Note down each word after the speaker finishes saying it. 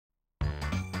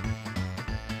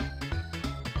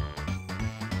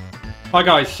Hi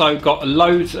guys, so got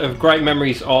loads of great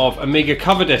memories of Amiga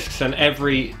cover discs, and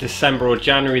every December or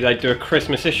January they do a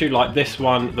Christmas issue like this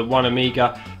one, the One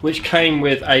Amiga, which came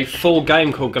with a full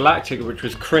game called Galactic, which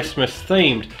was Christmas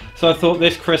themed. So I thought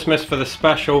this Christmas for the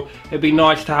special it'd be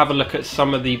nice to have a look at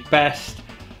some of the best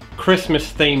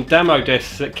Christmas themed demo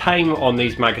discs that came on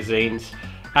these magazines.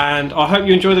 And I hope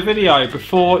you enjoy the video.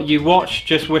 Before you watch,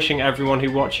 just wishing everyone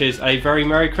who watches a very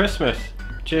Merry Christmas.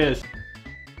 Cheers.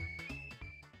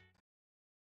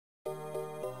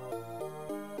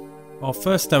 Our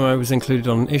first demo was included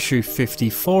on issue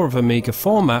 54 of Amiga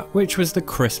Format, which was the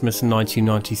Christmas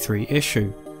 1993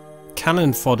 issue.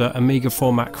 Cannon Fodder Amiga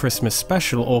Format Christmas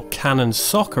Special, or Cannon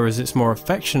Soccer as it's more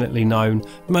affectionately known,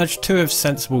 merged two of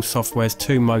Sensible Software's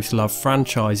two most loved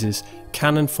franchises,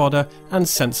 Cannon Fodder and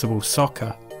Sensible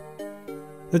Soccer.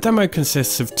 The demo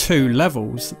consists of two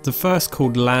levels. The first,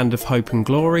 called Land of Hope and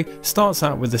Glory, starts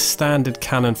out with a standard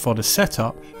Cannon Fodder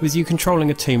setup, with you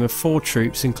controlling a team of 4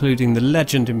 troops including the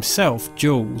legend himself,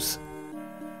 Jules.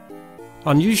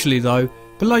 Unusually though,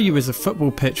 below you is a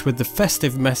football pitch with the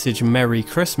festive message Merry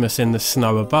Christmas in the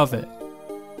snow above it.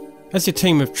 As your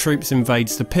team of troops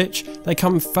invades the pitch, they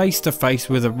come face to face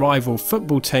with a rival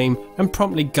football team and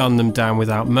promptly gun them down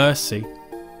without mercy.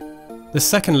 The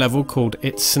second level, called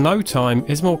It's Snow Time,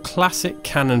 is more classic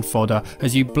Cannon Fodder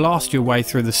as you blast your way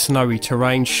through the snowy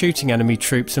terrain, shooting enemy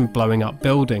troops and blowing up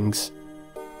buildings.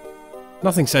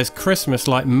 Nothing says Christmas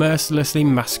like mercilessly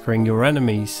massacring your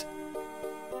enemies.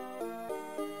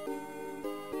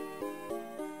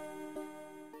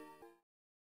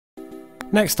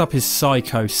 Next up is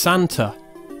Psycho Santa.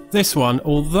 This one,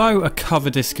 although a cover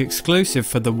disc exclusive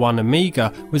for the One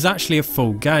Amiga, was actually a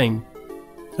full game.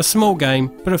 A small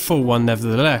game, but a full one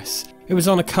nevertheless. It was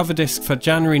on a cover disc for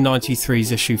January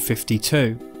 93's issue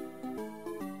 52.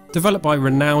 Developed by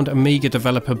renowned Amiga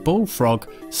developer Bullfrog,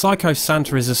 Psycho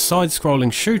Santa is a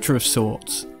side-scrolling shooter of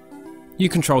sorts. You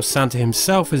control Santa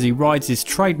himself as he rides his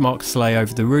trademark sleigh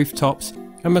over the rooftops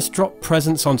and must drop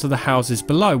presents onto the houses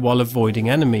below while avoiding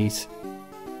enemies.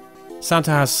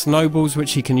 Santa has snowballs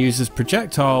which he can use as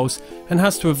projectiles and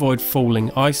has to avoid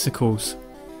falling icicles.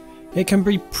 It can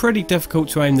be pretty difficult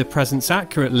to aim the presents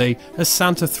accurately as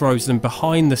Santa throws them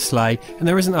behind the sleigh and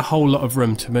there isn't a whole lot of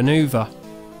room to manoeuvre.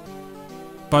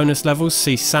 Bonus levels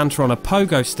see Santa on a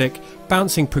pogo stick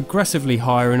bouncing progressively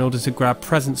higher in order to grab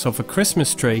presents off a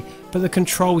Christmas tree, but the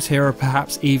controls here are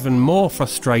perhaps even more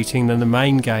frustrating than the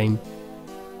main game.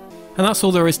 And that's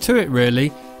all there is to it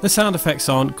really. The sound effects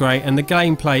aren't great and the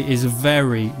gameplay is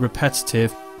very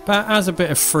repetitive, but as a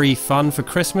bit of free fun for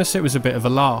Christmas it was a bit of a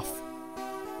laugh.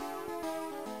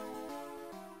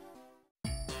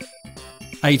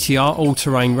 ATR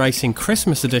All-Terrain Racing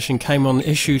Christmas Edition came on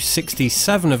issue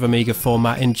 67 of Amiga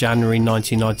Format in January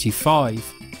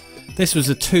 1995. This was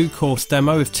a 2-course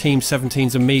demo of Team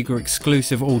 17's Amiga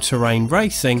exclusive all-terrain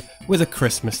racing with a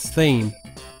Christmas theme.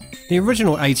 The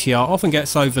original ATR often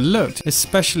gets overlooked,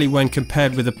 especially when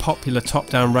compared with the popular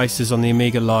top-down races on the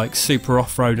Amiga like Super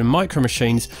Off-Road and Micro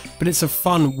Machines, but it's a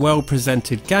fun,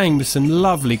 well-presented game with some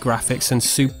lovely graphics and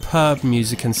superb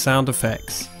music and sound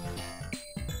effects.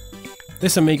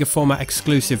 This Amiga Format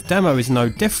exclusive demo is no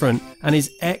different and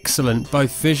is excellent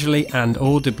both visually and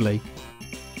audibly.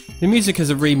 The music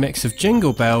is a remix of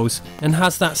Jingle Bells and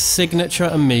has that signature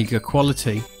Amiga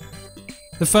quality.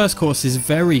 The first course is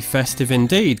very festive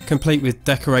indeed, complete with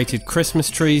decorated Christmas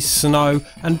trees, snow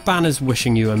and banners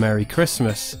wishing you a Merry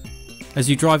Christmas. As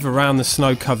you drive around the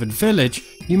snow-covered village,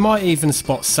 you might even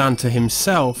spot Santa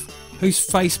himself, who's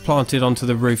face planted onto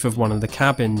the roof of one of the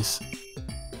cabins.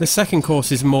 The second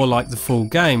course is more like the full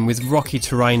game, with rocky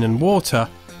terrain and water,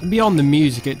 and beyond the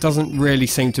music it doesn't really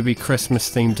seem to be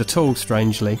Christmas themed at all,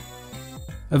 strangely.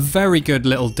 A very good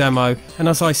little demo, and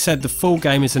as I said, the full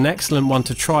game is an excellent one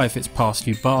to try if it's passed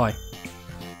you by.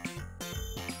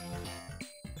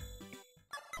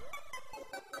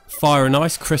 Fire and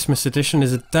Ice Christmas Edition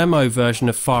is a demo version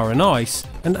of Fire and Ice,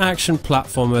 an action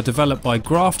platformer developed by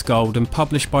Graft Gold and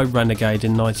published by Renegade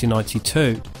in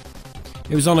 1992.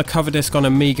 It was on a cover disc on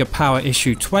Amiga Power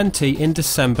issue 20 in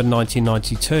December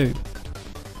 1992.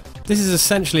 This is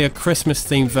essentially a Christmas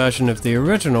themed version of the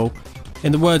original.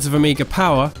 In the words of Amiga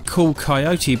Power, Cool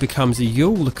Coyote becomes a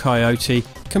Yule Coyote,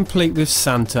 complete with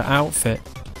Santa outfit.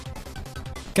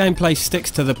 Gameplay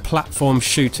sticks to the platform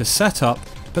shooter setup,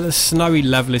 but the snowy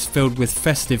level is filled with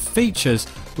festive features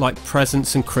like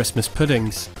presents and Christmas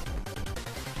puddings.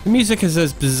 The music is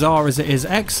as bizarre as it is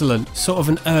excellent, sort of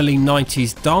an early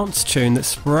 90s dance tune that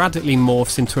sporadically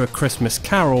morphs into a Christmas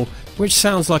carol, which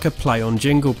sounds like a play on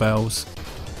Jingle Bells.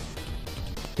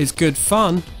 It's good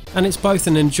fun, and it's both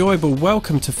an enjoyable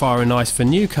welcome to Fire and Ice for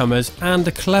newcomers and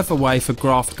a clever way for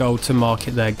Graft Gold to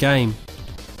market their game.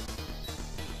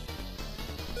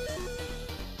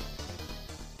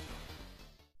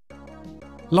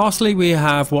 Lastly, we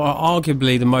have what are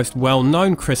arguably the most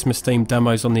well-known Christmas themed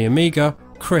demos on the Amiga,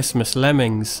 Christmas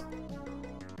Lemmings.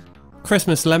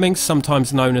 Christmas Lemmings,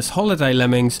 sometimes known as Holiday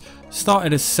Lemmings,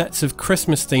 started as sets of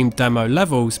Christmas themed demo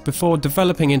levels before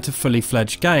developing into fully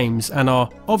fledged games, and are,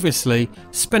 obviously,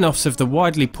 spin-offs of the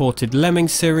widely ported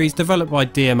Lemmings series developed by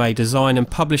DMA Design and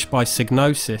published by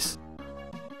Psygnosis.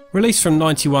 Released from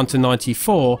 91 to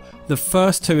 94, the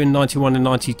first two in 91 and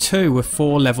 92 were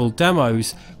 4-level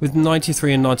demos, with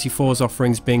 93 and 94's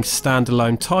offerings being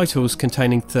standalone titles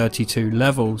containing 32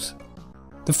 levels.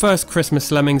 The first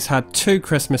Christmas Lemmings had 2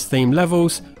 Christmas themed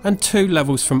levels and 2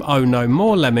 levels from Oh No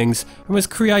More Lemmings, and was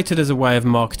created as a way of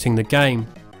marketing the game.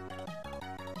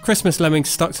 Christmas Lemmings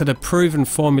stuck to the proven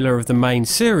formula of the main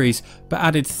series, but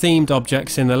added themed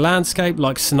objects in the landscape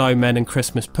like snowmen and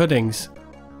Christmas puddings.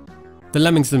 The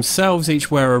Lemmings themselves each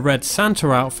wear a red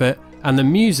Santa outfit, and the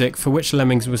music, for which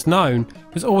Lemmings was known,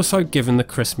 was also given the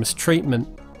Christmas treatment.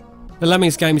 The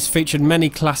Lemmings games featured many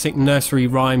classic nursery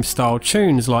rhyme style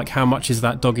tunes like How Much Is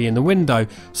That Doggy in the Window,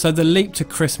 so the leap to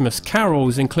Christmas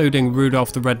carols including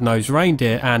Rudolph the Red-Nosed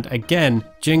Reindeer and, again,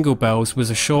 Jingle Bells was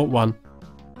a short one.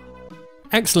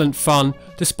 Excellent fun,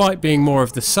 despite being more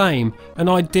of the same, and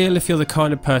ideal if you're the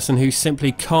kind of person who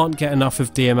simply can't get enough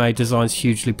of DMA Design's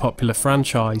hugely popular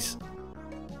franchise.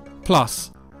 Plus,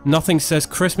 nothing says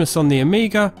Christmas on the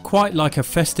Amiga quite like a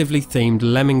festively themed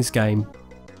Lemmings game.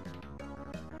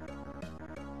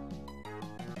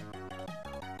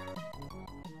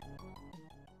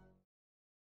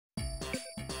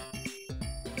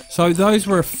 So those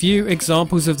were a few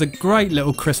examples of the great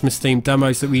little Christmas themed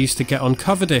demos that we used to get on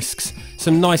cover discs.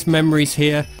 Some nice memories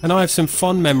here, and I have some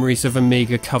fond memories of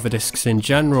Amiga cover discs in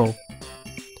general.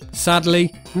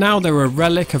 Sadly, now they're a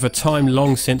relic of a time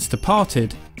long since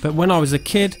departed, but when I was a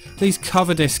kid, these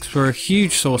cover discs were a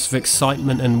huge source of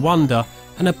excitement and wonder,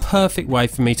 and a perfect way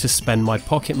for me to spend my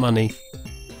pocket money.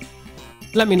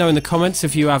 Let me know in the comments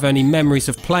if you have any memories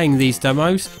of playing these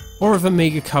demos, or of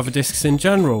Amiga cover discs in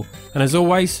general, and as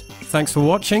always, thanks for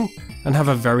watching, and have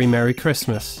a very Merry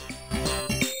Christmas.